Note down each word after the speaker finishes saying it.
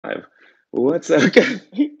Five. What's up?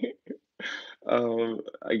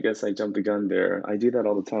 I guess I jumped the gun there. I do that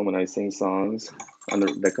all the time when I sing songs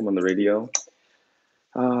that come on the radio.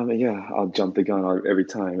 Yeah, I'll jump the gun every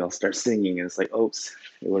time. I'll start singing, and it's like, oops,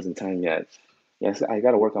 it wasn't time yet. Yes, I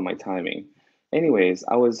got to work on my timing. Anyways,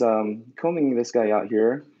 I was combing this guy out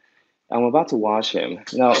here. I'm about to wash him.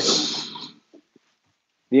 Now,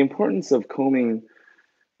 the importance of combing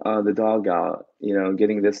the dog out,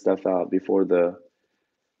 getting this stuff out before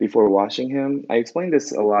washing him. I explained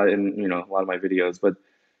this a lot in a lot of my videos, but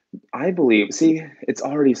I believe, see, it's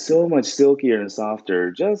already so much silkier and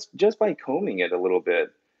softer just by combing it a little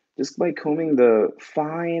bit, just by combing the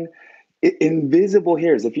fine, invisible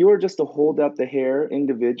hairs. If you were just to hold up the hair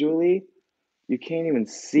individually, you can't even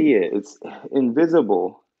see it. It's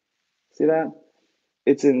invisible. See that?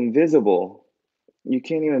 It's invisible. You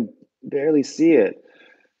can't even barely see it.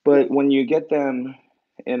 But when you get them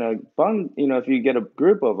in a bun, if you get a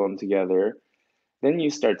group of them together, then you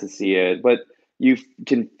start to see it. But you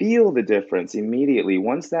can feel the difference immediately.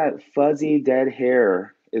 Once that fuzzy dead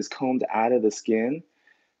hair is combed out of the skin,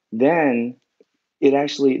 then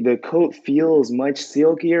the coat feels much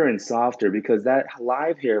silkier and softer because that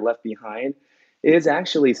live hair left behind is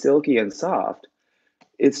actually silky and soft.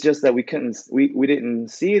 It's just that we didn't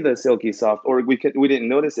see the silky soft, or we didn't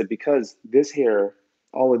notice it because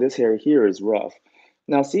all of this hair here is rough.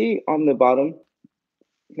 Now see on the bottom,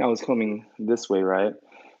 I was combing this way, right?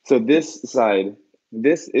 So this side,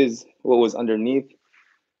 this is what was underneath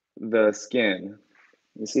the skin.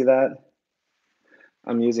 You see that?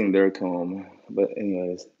 I'm using their comb, but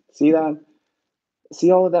anyways, see that?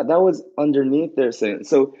 See all of that? That was underneath their skin.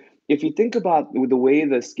 So if you think about the way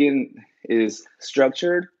the skin is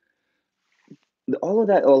structured, all of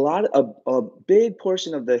that, a big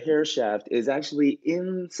portion of the hair shaft is actually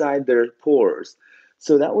inside their pores.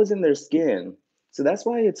 So that was in their skin. So that's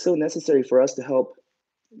why it's so necessary for us to help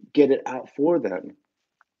get it out for them,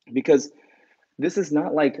 because this is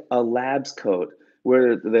not like a lab's coat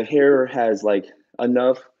where the hair has like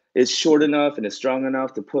enough, is short enough and is strong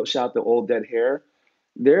enough to push out the old dead hair.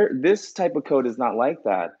 This type of coat is not like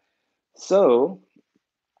that. So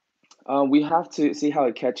we have to see how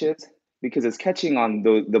it catches, because it's catching on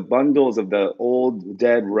the bundles of the old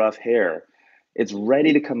dead rough hair. It's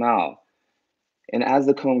ready to come out. And as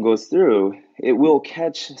the comb goes through, it will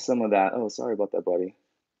catch some of that. Oh, sorry about that, buddy.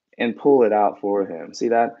 And pull it out for him. See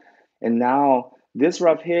that? And now this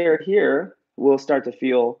rough hair here will start to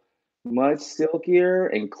feel much silkier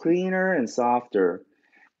and cleaner and softer.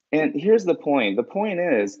 And here's the point. The point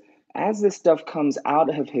is, as this stuff comes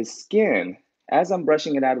out of his skin, as I'm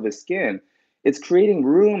brushing it out of his skin, it's creating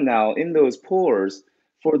room now in those pores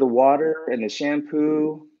for the water and the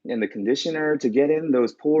shampoo and the conditioner to get in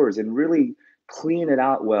those pores and really clean it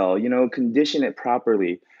out well, condition it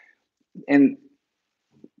properly. And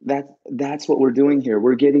that's what we're doing here.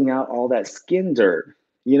 We're getting out all that skin dirt,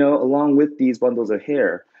 along with these bundles of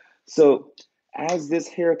hair. So as this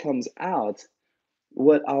hair comes out,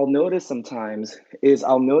 what I'll notice sometimes is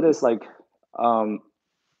I'll notice um,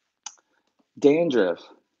 dandruff,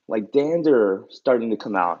 like dander starting to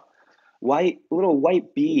come out, little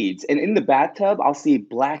white beads, and in the bathtub I'll see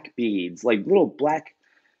black beads, like little black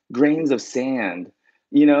grains of sand,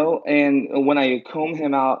 And when I comb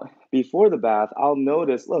him out before the bath, I'll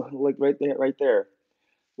notice, look, like right there,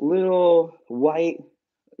 little white,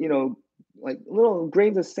 you know, like little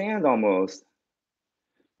grains of sand almost.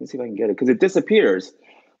 Let me see if I can get it because it disappears.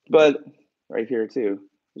 But right here too.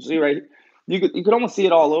 See right, you could almost see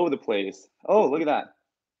it all over the place. Oh, look at that.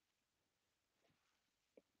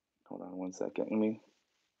 Hold on one second. Let me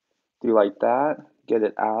do like that. Get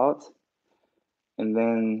it out, and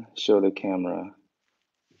then show the camera.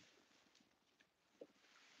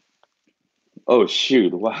 Oh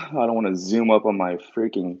shoot! Wow, I don't want to zoom up on my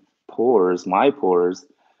freaking pores. My pores.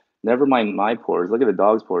 Never mind my pores. Look at the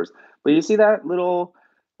dog's pores. But you see that little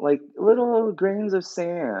grains of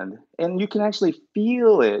sand, and you can actually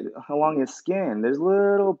feel it along his skin. There's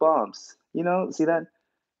little bumps. See that?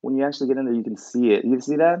 When you actually get in there, you can see it. You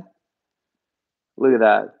see that? Look at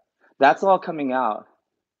that. That's all coming out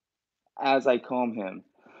as I comb him.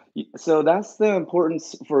 So that's the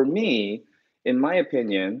importance for me, in my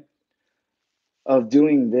opinion, of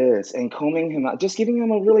doing this and combing him out, just giving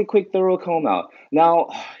him a really quick, thorough comb out. Now,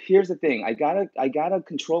 here's the thing: I gotta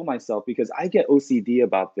control myself because I get OCD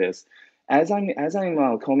about this. As I'm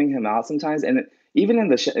combing him out sometimes, and even in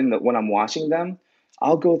the when I'm washing them,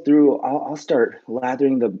 I'll go through. I'll start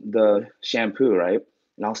lathering the shampoo, right,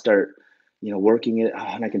 and I'll start working it. Oh,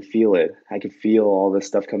 and I can feel it. I can feel all this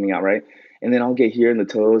stuff coming out, right. And then I'll get here in the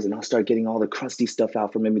toes, and I'll start getting all the crusty stuff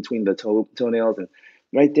out from in between the toenails, and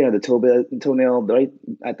right there, the toenail, right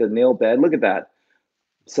at the nail bed. Look at that.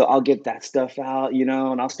 So I'll get that stuff out,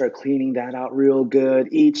 and I'll start cleaning that out real good,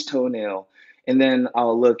 each toenail. And then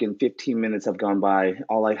I'll look, and 15 minutes have gone by.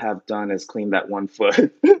 All I have done is clean that one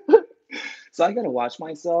foot. So I got to watch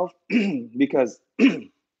myself because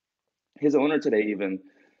his owner today even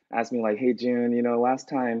asked me, like, hey, June, last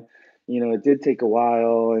time, it did take a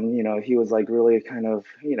while. And, he was like really kind of,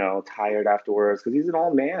 tired afterwards because he's an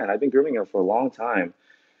old man. I've been grooming him for a long time.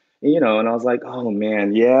 And I was like, oh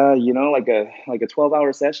man, yeah, like a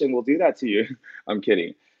 12-hour session will do that to you. I'm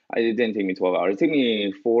kidding. It didn't take me 12 hours. It took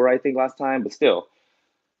me 4, I think, last time, but still.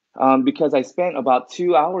 Because I spent about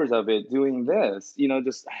 2 hours of it doing this,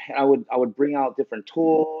 just I would bring out different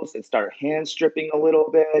tools and start hand stripping a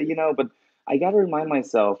little bit, but I got to remind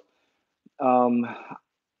myself, um,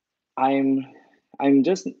 I'm I'm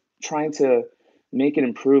just trying to make an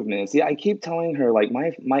improvement. See, I keep telling her, like,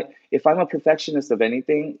 my if I'm a perfectionist of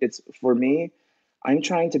anything, it's for me, I'm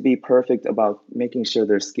trying to be perfect about making sure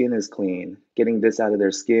their skin is clean, getting this out of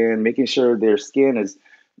their skin, making sure their skin is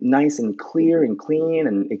nice and clear and clean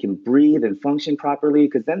and it can breathe and function properly,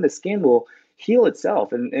 because then the skin will heal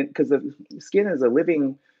itself. And because the skin is a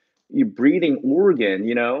living, you breathing organ,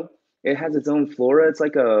 it has its own flora. It's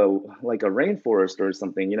like a rainforest or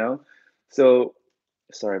something, so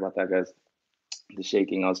sorry about that, guys. The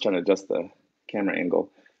shaking. I was trying to adjust the camera angle.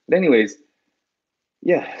 But anyways,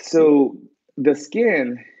 yeah. So the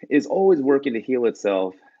skin is always working to heal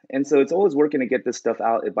itself, and so it's always working to get this stuff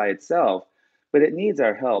out by itself. But it needs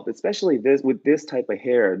our help, especially this with this type of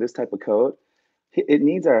hair, this type of coat. It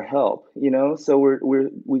needs our help, So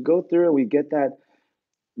we go through and we get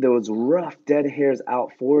those rough dead hairs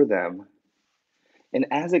out for them. And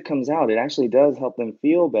as it comes out, it actually does help them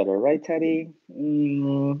feel better, right, Teddy?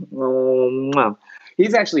 Mwah.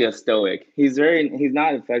 He's actually a stoic. He's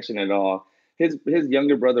not affectionate at all. His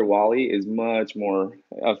younger brother Wally is much more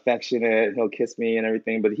affectionate. He'll kiss me and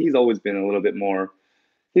everything, but he's always been a little bit more.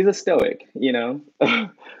 He's a stoic.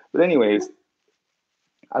 But anyways,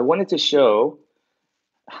 I wanted to show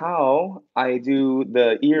how I do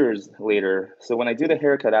the ears later. So when I do the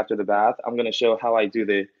haircut after the bath, I'm gonna show how I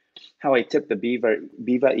tip the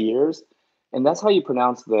Biva ears, and that's how you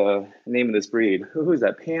pronounce the name of this breed. Who's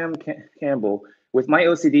that? Pam Campbell. With my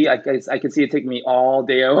OCD, I can see it take me all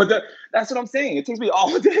day. That's what I'm saying. It takes me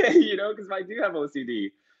all day, because I do have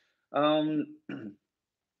OCD. Um,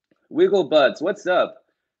 Wiggle Butts, what's up?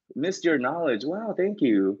 Missed your knowledge. Wow, thank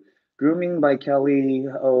you. Grooming by Kelly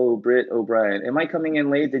Britt O'Brien. Am I coming in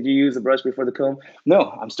late? Did you use a brush before the comb?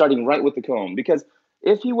 No, I'm starting right with the comb, because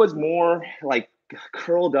if he was more like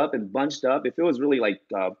curled up and bunched up, if it was really like,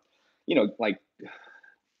 you know, like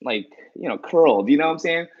curled, you know what I'm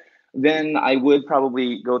saying? Then I would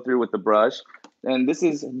probably go through with the brush. And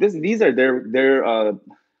these are their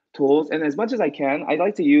tools. And as much as I can, I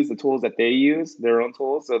like to use the tools that they use, their own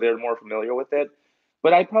tools, so they're more familiar with it.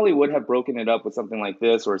 But I probably would have broken it up with something like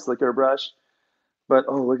this or a slicker brush. But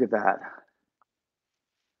oh, look at that.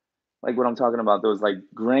 Like what I'm talking about, those like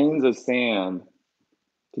grains of sand.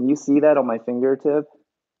 Can you see that on my fingertip?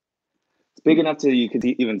 It's big enough to you could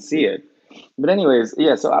even see it. But anyways,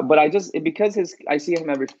 yeah. So, but because I see him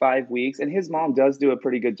every 5 weeks, and his mom does do a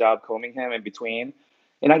pretty good job combing him in between,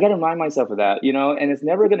 and I got to remind myself of that, And it's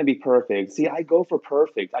never going to be perfect. See, I go for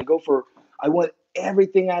perfect. I want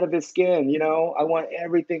everything out of his skin, I want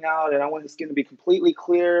everything out, and I want his skin to be completely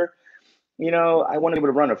clear. I want to be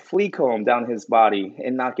able to run a flea comb down his body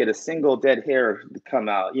and not get a single dead hair to come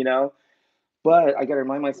out. But I got to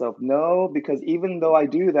remind myself, no, because even though I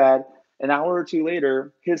do that, an hour or two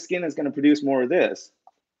later, his skin is going to produce more of this.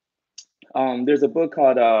 There's a book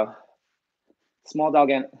called Small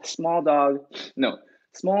Animal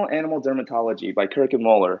Dermatology by Kirk and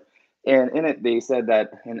Muller, and in it they said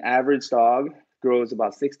that an average dog grows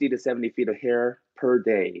about 60 to 70 feet of hair per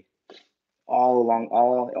day,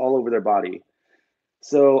 all over their body.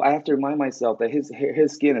 So I have to remind myself that his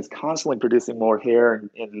skin is constantly producing more hair,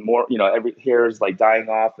 and more, every hair is like dying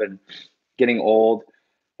off and getting old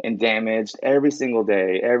and damaged every single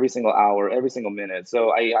day, every single hour, every single minute.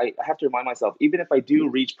 So I have to remind myself, even if I do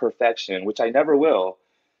reach perfection, which I never will,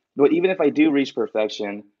 but even if I do reach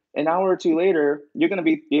perfection, an hour or two later, you're going to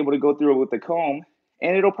be able to go through it with the comb,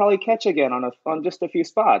 and it'll probably catch again on just a few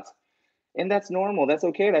spots. And that's normal. That's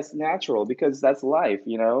okay. That's natural, because that's life.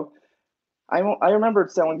 I remember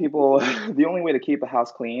telling people the only way to keep a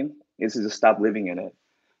house clean is to just stop living in it.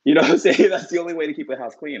 You know what I'm saying? That's the only way to keep a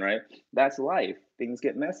house clean, right? That's life. Things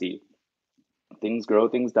get messy. Things grow,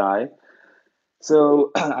 things die. So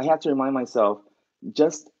I have to remind myself,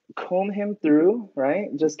 just comb him through, right?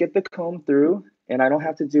 Just get the comb through, and I don't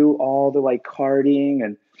have to do all the like carding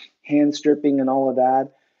and hand stripping and all of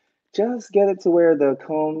that. Just get it to where the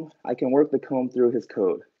comb, I can work the comb through his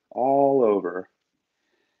coat all over.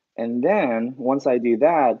 And then once I do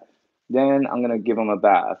that, then I'm gonna give him a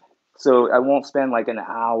bath. So I won't spend like an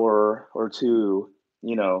hour or two,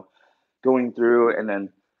 you know, going through and then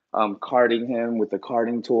carding him with the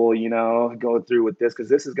carding tool, go through with this because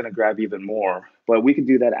this is gonna grab even more. But we could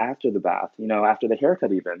do that after the bath, after the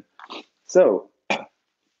haircut even. So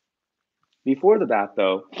before the bath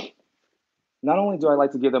though, not only do I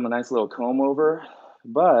like to give them a nice little comb over,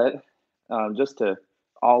 but just to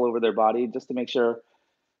all over their body, just to make sure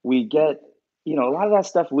we get, a lot of that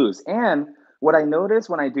stuff loose. And what I notice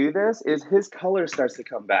when I do this is his color starts to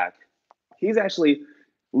come back. He's actually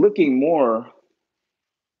looking more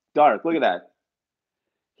dark. Look at that.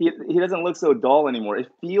 He doesn't look so dull anymore.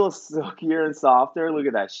 It feels silkier and softer. Look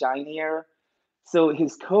at that, shinier. So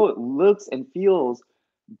his coat looks and feels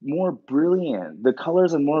more brilliant. The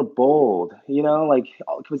colors are more bold, like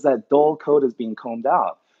because that dull coat is being combed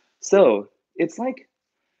out. So it's like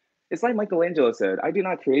Michelangelo said, I do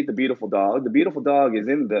not create the beautiful dog. The beautiful dog is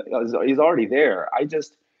already there. I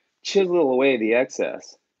just chisel away the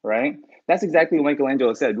excess, right? That's exactly what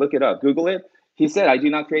Michelangelo said. Look it up, Google it. He said, I do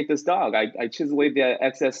not create this dog. I chisel away the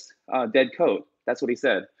excess dead coat. That's what he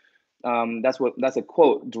said. That's a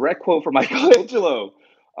quote, direct quote from Michelangelo.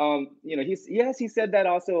 He said that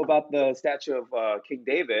also about the statue of King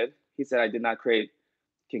David. He said, I did not create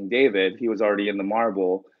King David. He was already in the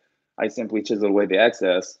marble. I simply chiseled away the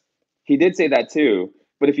excess. He did say that too.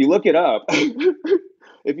 But if you look it up,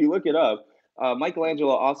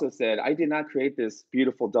 Michelangelo also said, I did not create this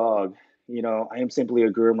beautiful dog. I am simply a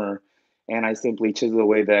groomer and I simply chisel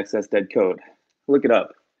away the excess dead coat. Look it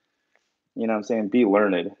up. You know what I'm saying? Be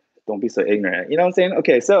learned. Don't be so ignorant. You know what I'm saying?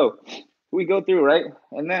 Okay, so we go through, right?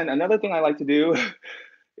 And then another thing I like to do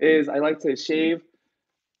is I like to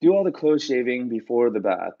do all the clothes shaving before the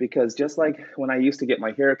bath because just like when I used to get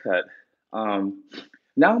my hair cut,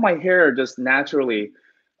 now my hair just naturally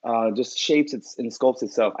just shapes and sculpts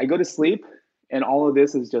itself. I go to sleep and all of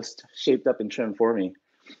this is just shaped up and trimmed for me.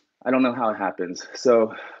 I don't know how it happens.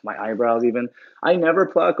 So my eyebrows even, I never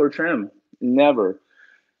pluck or trim, never.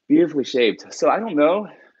 Beautifully shaped. So I don't know,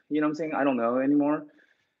 you know what I'm saying? I don't know anymore.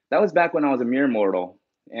 That was back when I was a mere mortal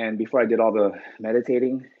and before I did all the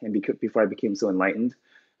meditating and before I became so enlightened.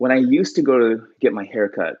 When I used to go to get my hair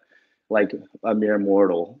cut, like a mere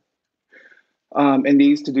mortal, and they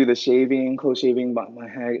used to do the shaving, close shaving, my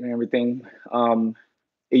head and everything.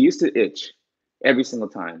 It used to itch every single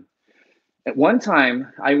time. At one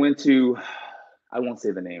time, I won't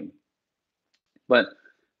say the name, but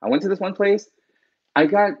I went to this one place. I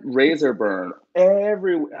got razor burn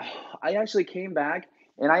everywhere. I actually came back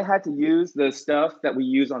and I had to use the stuff that we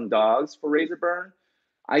use on dogs for razor burn.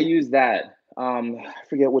 I used that. I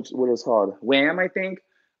forget what it was called. Wham, I think,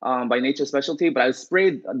 by Nature Specialty. But I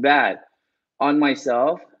sprayed that on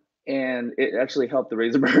myself, and it actually helped the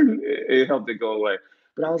razor burn. It helped it go away.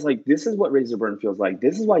 But I was like, this is what razor burn feels like.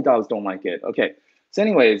 This is why dogs don't like it. Okay. So,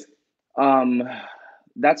 anyways, um,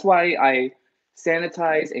 that's why I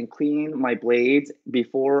sanitize and clean my blades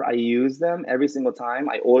before I use them every single time.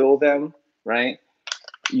 I oil them, right?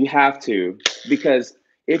 You have to, because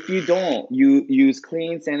if you don't, you use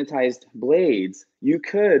clean, sanitized blades, you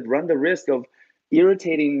could run the risk of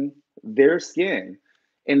irritating their skin.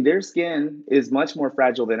 And their skin is much more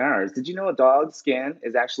fragile than ours. Did you know a dog's skin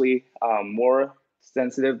is actually more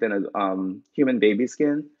sensitive than a human baby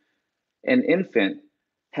skin? An infant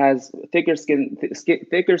has thicker skin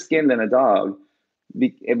than a dog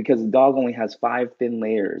because the dog only has 5 thin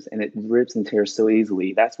layers and it rips and tears so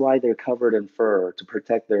easily. That's why they're covered in fur to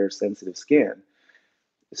protect their sensitive skin.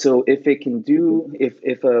 So if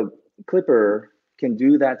a clipper can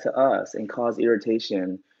do that to us and cause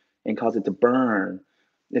irritation and cause it to burn,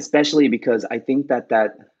 especially because I think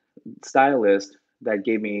that stylist that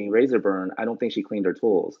gave me razor burn, I don't think she cleaned her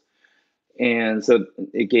tools. And so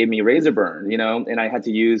it gave me razor burn, and I had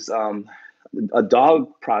to use a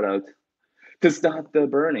dog product to stop the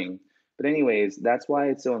burning. But anyways, that's why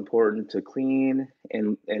it's so important to clean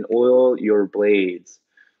and oil your blades.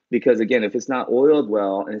 Because again, if it's not oiled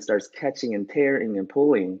well and it starts catching and tearing and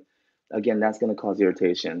pulling, again, that's going to cause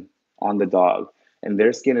irritation on the dog. And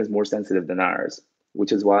their skin is more sensitive than ours,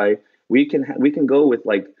 which is why we can go with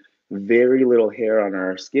like very little hair on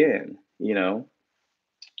our skin,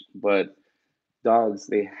 but dogs,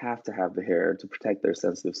 they have to have the hair to protect their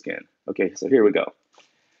sensitive skin. Okay, so here we go.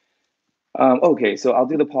 Okay, so I'll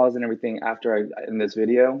do the pause and everything after in this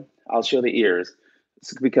video. I'll show the ears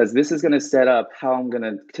because this is going to set up how I'm going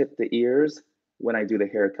to tip the ears, when I do the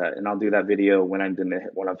haircut, and I'll do that video when I'm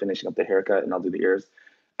finishing up the haircut, and I'll do the ears.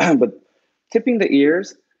 But tipping the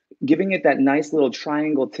ears, giving it that nice little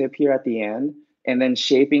triangle tip here at the end, and then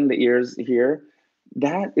shaping the ears here,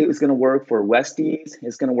 that is going to work for Westies.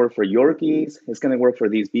 It's going to work for Yorkies. It's going to work for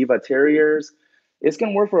these Biewer Terriers. It's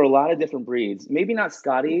going to work for a lot of different breeds. Maybe not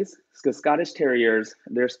Scotties, because Scottish Terriers,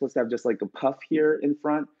 they're supposed to have just like a puff here in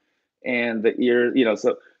front and the ear,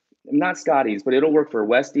 so not Scotties, but it'll work for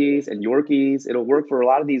Westies and Yorkies. It'll work for a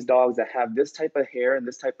lot of these dogs that have this type of hair and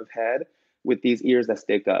this type of head with these ears that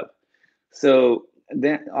stick up. So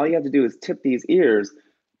then all you have to do is tip these ears,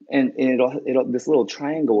 and it'll this little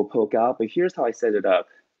triangle will poke out. But here's how I set it up.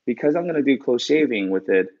 Because I'm going to do close shaving with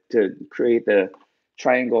it to create the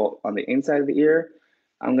triangle on the inside of the ear,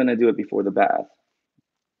 I'm going to do it before the bath.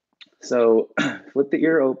 So flip the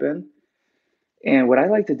ear open. And what I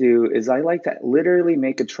like to do is I like to literally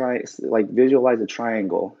make visualize a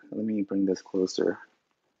triangle. Let me bring this closer.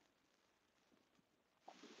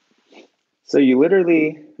 So you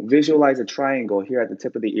literally visualize a triangle here at the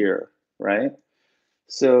tip of the ear, right?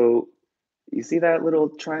 So you see that little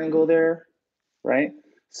triangle there, right?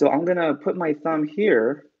 So I'm gonna put my thumb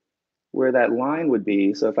here where that line would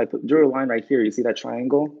be. So if I drew a line right here, you see that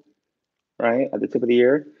triangle, right, at the tip of the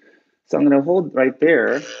ear? So I'm gonna hold right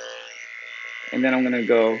there, and then I'm gonna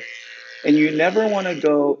go, and you never wanna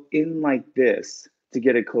go in like this to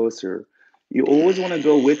get it closer. You always wanna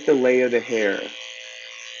go with the lay of the hair.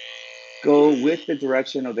 Go with the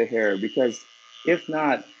direction of the hair, because if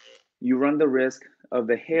not, you run the risk of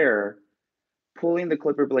the hair pulling the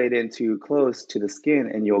clipper blade in too close to the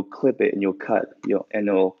skin, and you'll clip it and you'll cut, and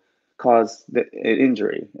it'll cause an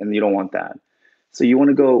injury, and you don't want that. So you want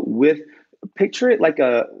to go with, picture it like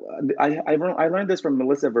I learned this from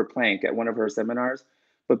Melissa Verplank at one of her seminars,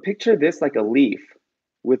 but picture this like a leaf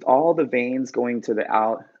with all the veins going to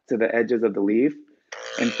the edges of the leaf,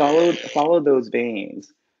 and follow those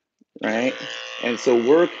veins, right? And so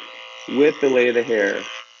work with the lay of the hair,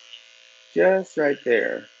 just right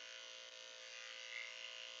there.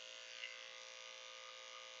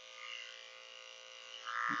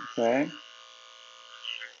 Okay.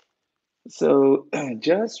 So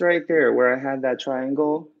just right there where I had that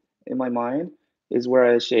triangle in my mind is where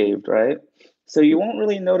I shaved, right? So you won't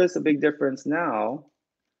really notice a big difference now,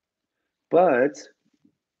 but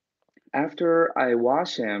after I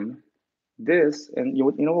wash him, and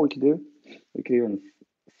you know what we could do? We could even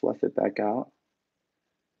fluff it back out,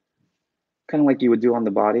 kind of like you would do on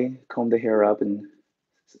the body, comb the hair up and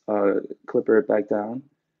clipper it back down.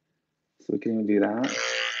 So we can even do that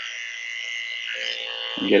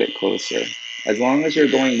and get it closer. As long as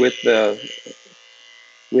you're going with the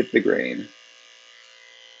grain.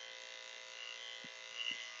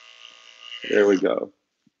 There we go.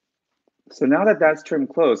 So now that that's trimmed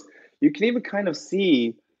close, you can even kind of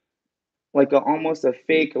see like almost a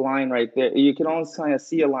fake line right there. You can almost kind of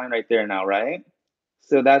see a line right there now, right?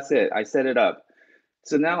 So that's it. I set it up.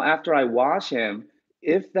 So now after I wash him,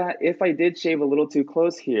 if I did shave a little too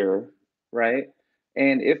close here, right?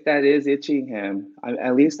 And if that is itching him,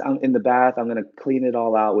 at least I'm in the bath, I'm gonna clean it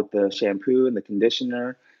all out with the shampoo and the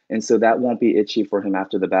conditioner. And so that won't be itchy for him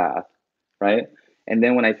after the bath, right? And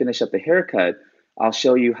then when I finish up the haircut, I'll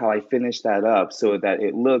show you how I finish that up so that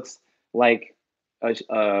it looks like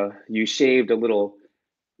you shaved a little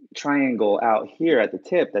triangle out here at the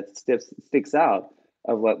tip that sticks out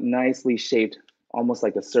of what nicely shaped, almost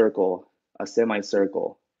like a circle, a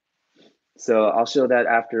semicircle. So I'll show that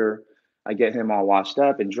after I get him all washed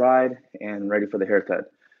up and dried and ready for the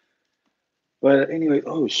haircut. But anyway,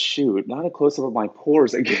 oh shoot, not a close up of my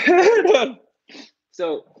pores again.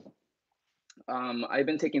 So I've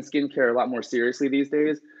been taking skincare a lot more seriously these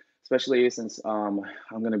days, especially since I'm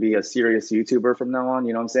going to be a serious YouTuber from now on.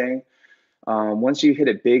 You know what I'm saying? Once you hit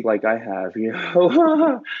it big like I have, you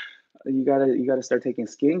gotta start taking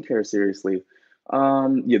skincare seriously.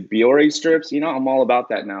 Your Biewer strips, I'm all about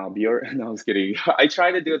that now. Biewer, no, I was kidding. I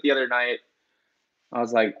tried to do it the other night. I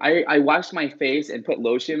was like, I washed my face and put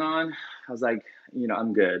lotion on. I was like,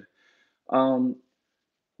 I'm good. Um,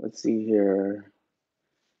 let's see here.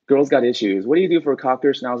 Girls got issues. What do you do for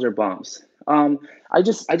cocker schnauzer bumps? I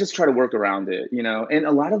just try to work around it, and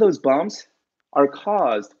a lot of those bumps are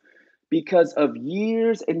caused because of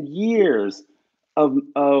years and years of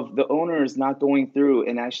the owners not going through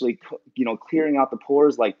and actually clearing out the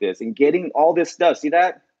pores like this and getting all this stuff. See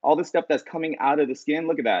that? All this stuff that's coming out of the skin.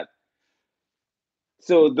 Look at that.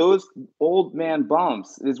 So those old man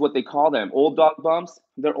bumps is what they call them. Old dog bumps.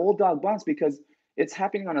 They're old dog bumps because it's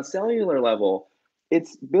happening on a cellular level.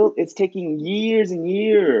 It's taking years and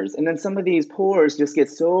years. And then some of these pores just get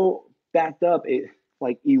so backed up.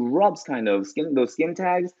 like erupts kind of those skin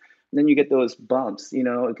tags. And then you get those bumps,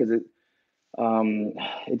 because um,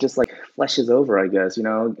 it just like fleshes over, I guess.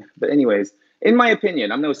 But anyways, in my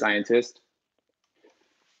opinion, I'm no scientist.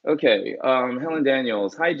 Okay, Helen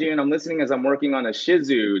Daniels. Hi, June. I'm listening as I'm working on a Shih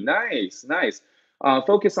Tzu. Nice, nice.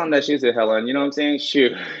 Focus on that Shih Tzu, Helen. You know what I'm saying?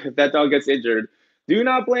 Shoot, if that dog gets injured, do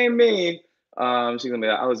not blame me. She's gonna be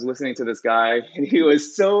like, I was listening to this guy, and he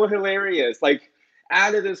was so hilarious, like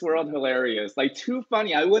out of this world hilarious, like too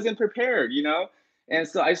funny. I wasn't prepared. And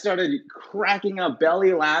so I started cracking up,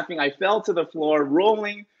 belly laughing. I fell to the floor,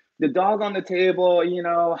 rolling, the dog on the table.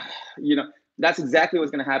 That's exactly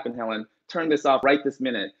what's gonna happen, Helen. Turn this off right this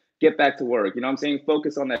minute. Get back to work. You know what I'm saying?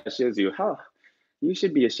 Focus on that Shih Tzu. Huh. You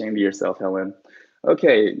should be ashamed of yourself, Helen.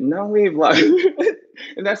 Okay, no leave vlog.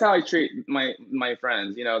 And that's how I treat my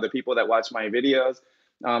friends, the people that watch my videos.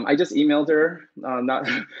 I just emailed her, not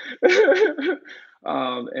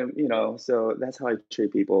and so that's how I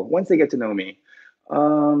treat people once they get to know me.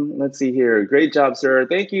 Let's see here. Great job, sir.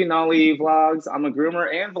 Thank you, Nolly Vlogs. I'm a groomer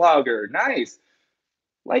and vlogger. Nice.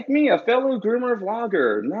 Like me, a fellow groomer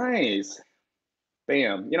vlogger. Nice.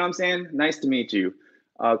 Bam. You know what I'm saying? Nice to meet you.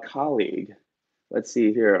 Colleague. Let's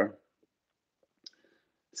see here.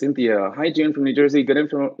 Cynthia. Hi, June from New Jersey. Good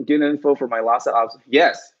info for my Lhasa Apso.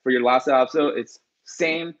 Yes, for your Lhasa Apso, it's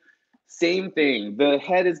same thing. The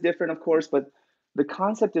head is different, of course, but the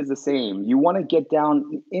concept is the same. You want to get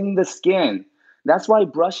down in the skin. That's why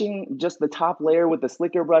brushing just the top layer with the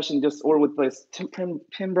slicker brush or with this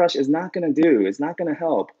pin brush is not going to do. It's not going to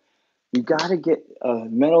help. You got to get a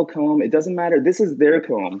metal comb. It doesn't matter. This is their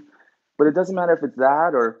comb, but it doesn't matter if it's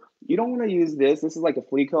that or you don't want to use this. This is like a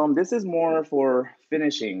flea comb. This is more for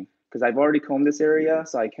finishing because I've already combed this area,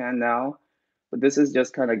 so I can now. But this is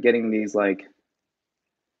just kind of getting these like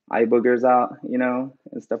eye boogers out,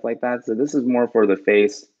 and stuff like that. So this is more for the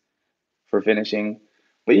face, for finishing.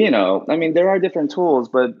 But I mean, there are different tools,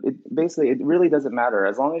 but it really doesn't matter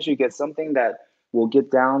as long as you get something that will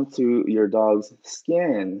get down to your dog's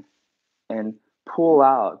skin and pull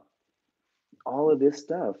out all of this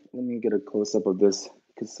stuff. Let me get a close up of this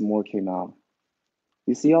because some more came out.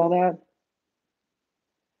 You see all that?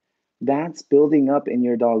 That's building up in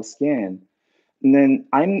your dog's skin. And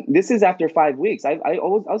then this is after 5 weeks. I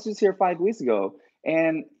was just here 5 weeks ago.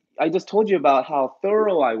 And I just told you about how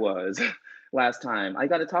thorough I was last time. I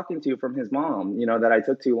got a talking to from his mom, that I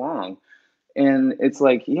took too long. And it's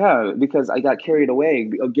like, yeah, because I got carried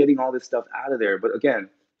away of getting all this stuff out of there. But again,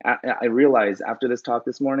 I realized after this talk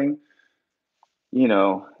this morning,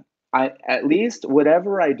 I at least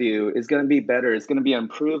whatever I do is going to be better. It's going to be an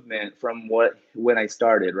improvement from when I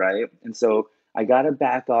started, right? And so I got to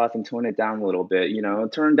back off and tone it down a little bit.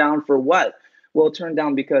 Turn down for what? Well, turn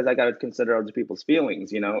down because I got to consider other people's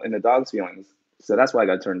feelings, and the dog's feelings. So that's why I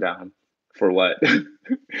got to turn down for what?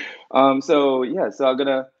 So yeah, so I'm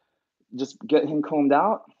gonna just get him combed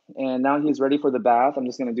out, and now he's ready for the bath. I'm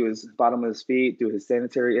just gonna do his bottom of his feet, do his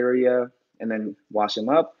sanitary area, and then wash him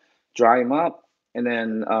up, dry him up, and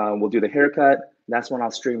then we'll do the haircut. That's when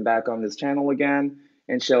I'll stream back on this channel again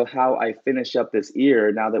and show how I finish up this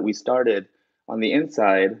ear now that we started on the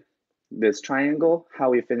inside, this triangle, how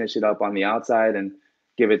we finish it up on the outside and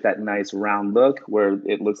give it that nice round look where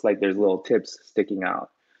it looks like there's little tips sticking out,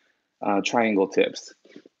 triangle tips.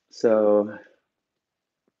 So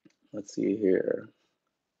let's see here.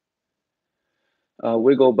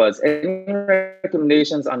 Wiggle Buzz. Any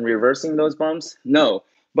recommendations on reversing those bumps? No,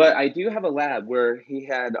 but I do have a lab where he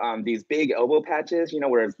had these big elbow patches,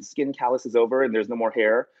 where the skin callus is over and there's no more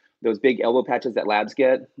hair. Those big elbow patches that labs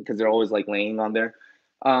get because they're always like laying on there.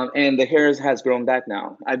 And the hair has grown back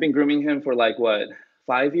now. I've been grooming him for like what,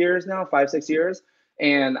 5 years now, 5, 6 years.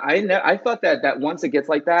 And I thought that once it gets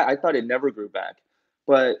like that, I thought it never grew back.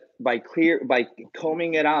 But by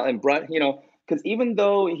combing it out and because even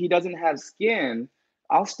though he doesn't have skin,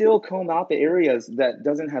 I'll still comb out the areas that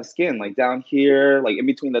doesn't have skin, like down here, like in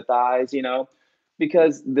between the thighs,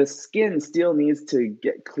 because the skin still needs to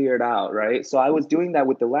get cleared out, right? So I was doing that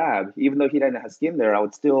with the lab, even though he didn't have skin there, I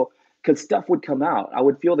would still, because stuff would come out. I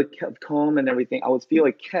would feel the comb and everything. I would feel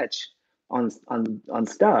a catch on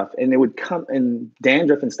stuff, and it would come, and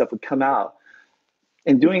dandruff and stuff would come out.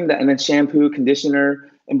 And doing that, and then shampoo, conditioner,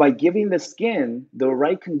 and by giving the skin the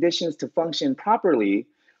right conditions to function properly,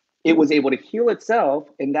 it was able to heal itself,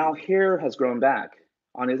 and now hair has grown back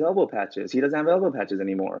on his elbow patches. He doesn't have elbow patches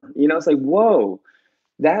anymore. It's like, whoa,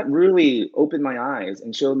 that really opened my eyes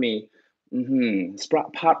and showed me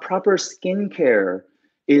proper skincare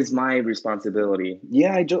is my responsibility.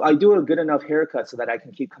 Yeah, I do a good enough haircut so that I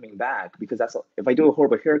can keep coming back, because if I do a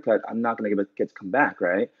horrible haircut, I'm not going to get to come back,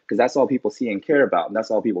 right? Because that's all people see and care about, and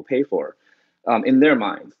that's all people pay for. in their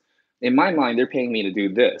minds. In my mind, they're paying me to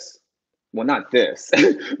do this. Well, not this,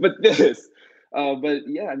 but this. But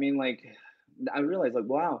yeah, I mean, like, I realized, like,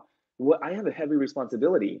 wow, what I have a heavy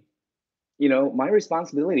responsibility. You know, my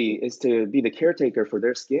responsibility is to be the caretaker for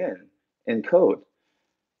their skin and coat.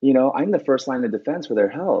 You know, I'm the first line of defense for their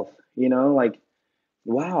health. You know, like,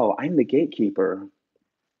 wow, I'm the gatekeeper.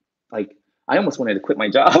 Like, I almost wanted to quit my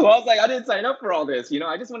job. I was like, I didn't sign up for all this. You know,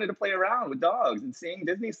 I just wanted to play around with dogs and sing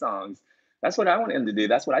Disney songs. That's what I wanted to do.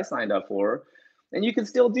 That's what I signed up for. And you can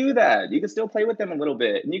still do that. You can still play with them a little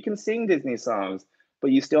bit, and you can sing Disney songs, but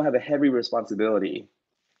you still have a heavy responsibility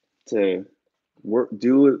to work,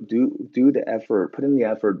 do the effort, put in the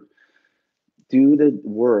effort, do the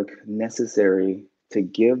work necessary to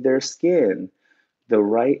give their skin the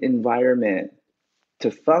right environment to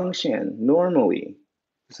function normally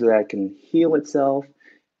so that it can heal itself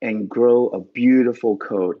and grow a beautiful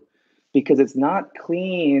coat. Because it's not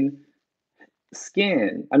clean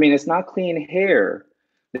skin. I mean, it's not clean hair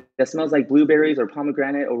that smells like blueberries or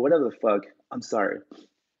pomegranate or whatever the fuck. I'm sorry.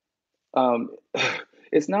 Um,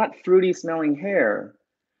 it's not fruity smelling hair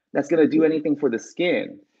that's going to do anything for the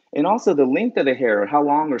skin. And also, the length of the hair, how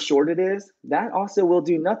long or short it is, that also will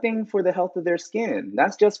do nothing for the health of their skin.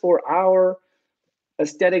 That's just for our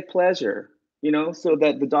aesthetic pleasure, you know, so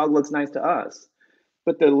that the dog looks nice to us.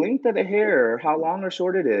 But the length of the hair, how long or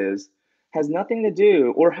short it is, has nothing to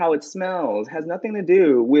do, or how it smells, has nothing to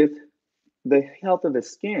do with the health of the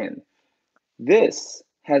skin. This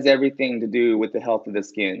has everything to do with the health of the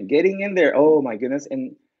skin. Getting in there, oh my goodness,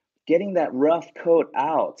 and getting that rough coat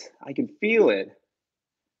out. I can feel it.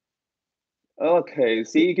 Okay,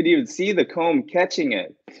 see, you could even see the comb catching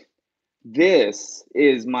it. This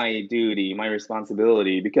is my duty, my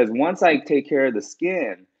responsibility, because once I take care of the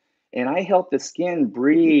skin and I help the skin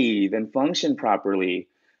breathe and function properly,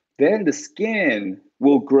 then the skin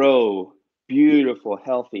will grow beautiful,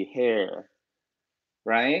 healthy hair,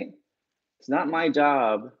 right? It's not my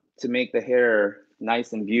job to make the hair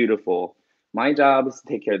nice and beautiful. My job is to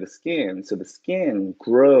take care of the skin so the skin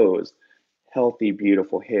grows healthy,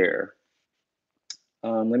 beautiful hair.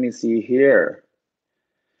 Let me see here.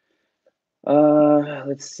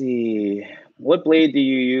 Let's see. What blade do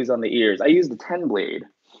you use on the ears? I use the 10 blade,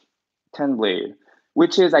 10 blade,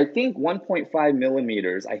 which is, I think, 1.5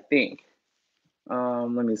 millimeters, I think.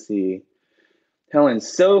 Let me see.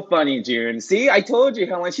 Helen's so funny, June. See, I told you,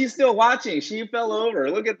 Helen, she's still watching. She fell over.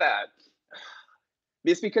 Look at that.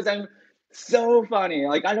 It's because I'm so funny.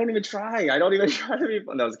 Like, I don't even try. I don't even try to be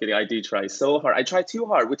fun. No, I was kidding. I do try so hard. I try too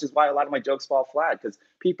hard, which is why a lot of my jokes fall flat because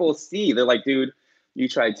people see. They're like, dude, you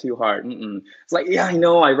tried too hard. Mm-mm. It's like, yeah, I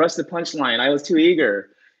know. I rushed the punchline. I was too eager.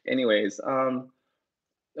 Anyways,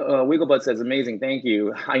 Wigglebutt says, amazing. Thank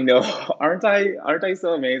you. I know. Aren't I? Aren't I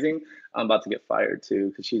so amazing? I'm about to get fired too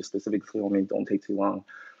because she specifically told me don't take too long.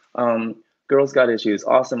 Girls got issues.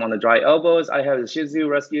 Awesome on the dry elbows. I have a Shih Tzu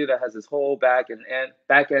rescue that has his whole back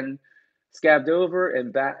end scabbed over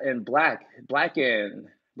and black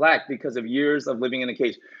because of years of living in a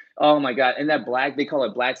cage. Oh my god! And that black, they call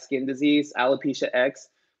it black skin disease, alopecia X.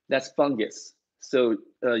 That's fungus. So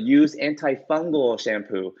use antifungal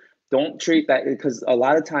shampoo. Don't treat that because a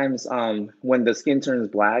lot of times when the skin turns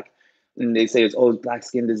black and they say it's black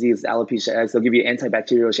skin disease, alopecia X, they'll give you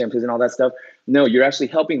antibacterial shampoos and all that stuff. No, you're actually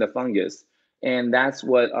helping the fungus, and that's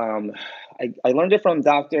what I learned it from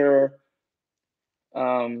Dr.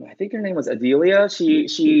 I think her name was Adelia.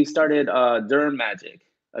 She started Derm Magic,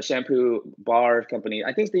 a shampoo bar company.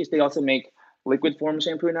 I think they also make liquid form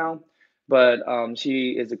shampoo now. But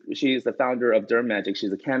she is the founder of Derm Magic.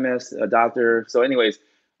 She's a chemist, a doctor. So, anyways,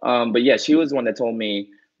 but yeah, she was the one that told me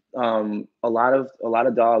a lot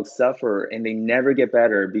of dogs suffer and they never get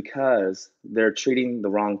better because they're treating the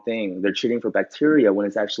wrong thing. They're treating for bacteria when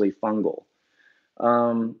it's actually fungal.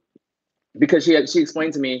 Um, because she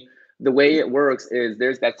explained to me the way it works is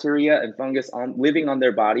there's bacteria and fungus living on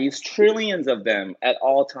their bodies, trillions of them at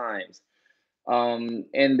all times. And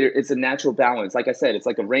it's a natural balance. Like I said, it's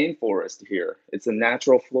like a rainforest here. It's a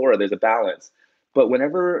natural flora. There's a balance. But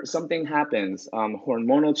whenever something happens,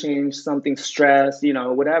 hormonal change, something stress, you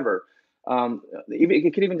know, whatever,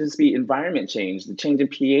 it could even just be environment change, the change in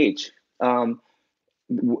pH.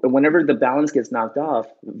 Whenever the balance gets knocked off,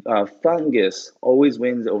 fungus always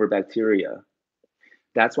wins over bacteria.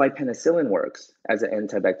 That's why penicillin works as an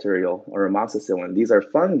antibacterial or amoxicillin. These are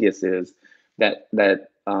funguses that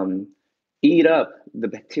eat up the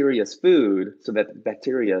bacteria's food so that the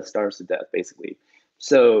bacteria starves to death, basically.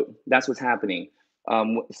 So that's what's happening.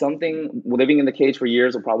 Something living in the cage for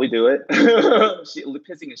years will probably do it.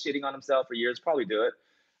 Pissing and shitting on himself for years probably do it.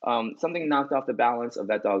 Something knocked off the balance of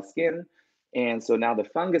that dog's skin, And so now the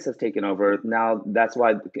fungus has taken over. Now that's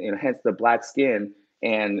why, hence the black skin,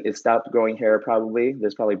 and it stopped growing hair probably.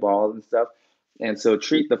 There's probably bald and stuff. And so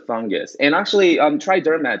treat the fungus. And actually, try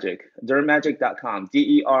Dermagic, dermagic.com,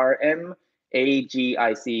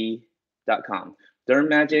 DERMAGIC.com.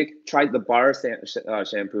 Dermagic, try the bar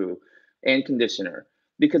shampoo and conditioner,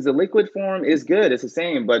 because the liquid form is good. It's the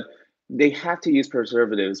same, but they have to use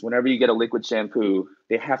preservatives. Whenever you get a liquid shampoo,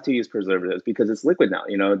 they have to use preservatives because it's liquid now.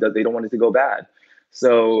 They don't want it to go bad.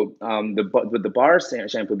 So with the bar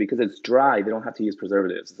shampoo, because it's dry, they don't have to use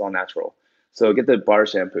preservatives. It's all natural. So get the bar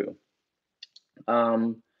shampoo.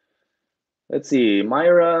 Um, let's see,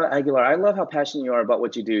 Myra Aguilar. I love how passionate you are about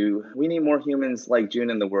what you do. We need more humans like June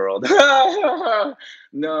in the world.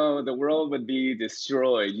 No, the world would be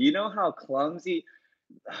destroyed. You know how clumsy,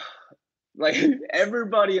 like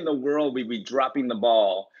everybody in the world would be dropping the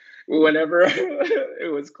ball whenever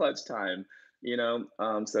it was clutch time,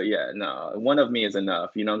 so yeah, no, one of me is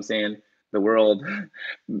enough, you know what I'm saying? The world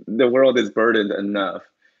the world is burdened enough.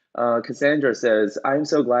 Cassandra says, I'm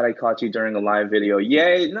so glad I caught you during a live video.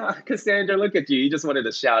 Yay. No, Cassandra, look at you. You just wanted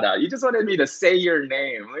a shout out. You just wanted me to say your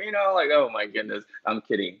name, like, oh my goodness. I'm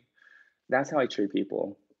kidding. That's how I treat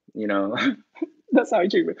people, you know. That's how I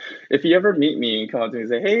treat. If you ever meet me and come up to me and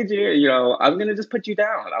say, "Hey, dear," I'm gonna just put you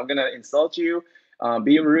down. I'm gonna insult you,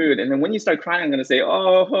 be rude, and then when you start crying, I'm gonna say,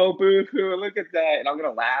 "Oh, boo hoo, look at that," and I'm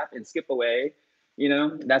gonna laugh and skip away.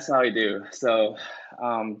 That's how I do. So,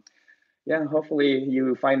 yeah, hopefully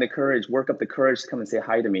you find the courage, work up the courage to come and say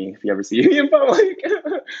hi to me if you ever see me in public.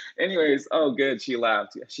 Anyways, oh, good. She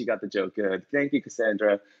laughed. She got the joke. Good. Thank you,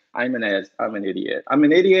 Cassandra. I'm an idiot. I'm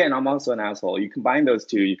an idiot, and I'm also an asshole. You combine those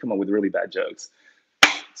two, you come up with really bad jokes.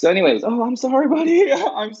 So, anyways, oh, I'm sorry, buddy.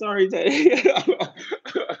 I'm sorry, Teddy.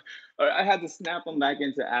 I had to snap him back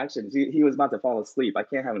into action. He was about to fall asleep. I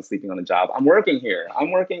can't have him sleeping on the job. I'm working here.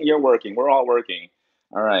 I'm working. You're working. We're all working.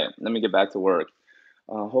 All right. Let me get back to work.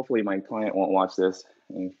 Hopefully, my client won't watch this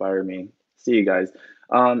and fire me. See you guys.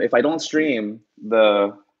 If I don't stream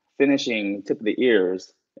the finishing tip of the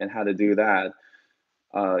ears and how to do that,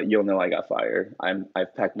 you'll know I got fired.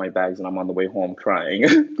 I've packed my bags and I'm on the way home crying,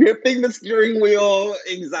 gripping the steering wheel,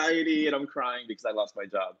 anxiety, and I'm crying because I lost my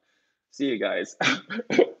job. See you guys.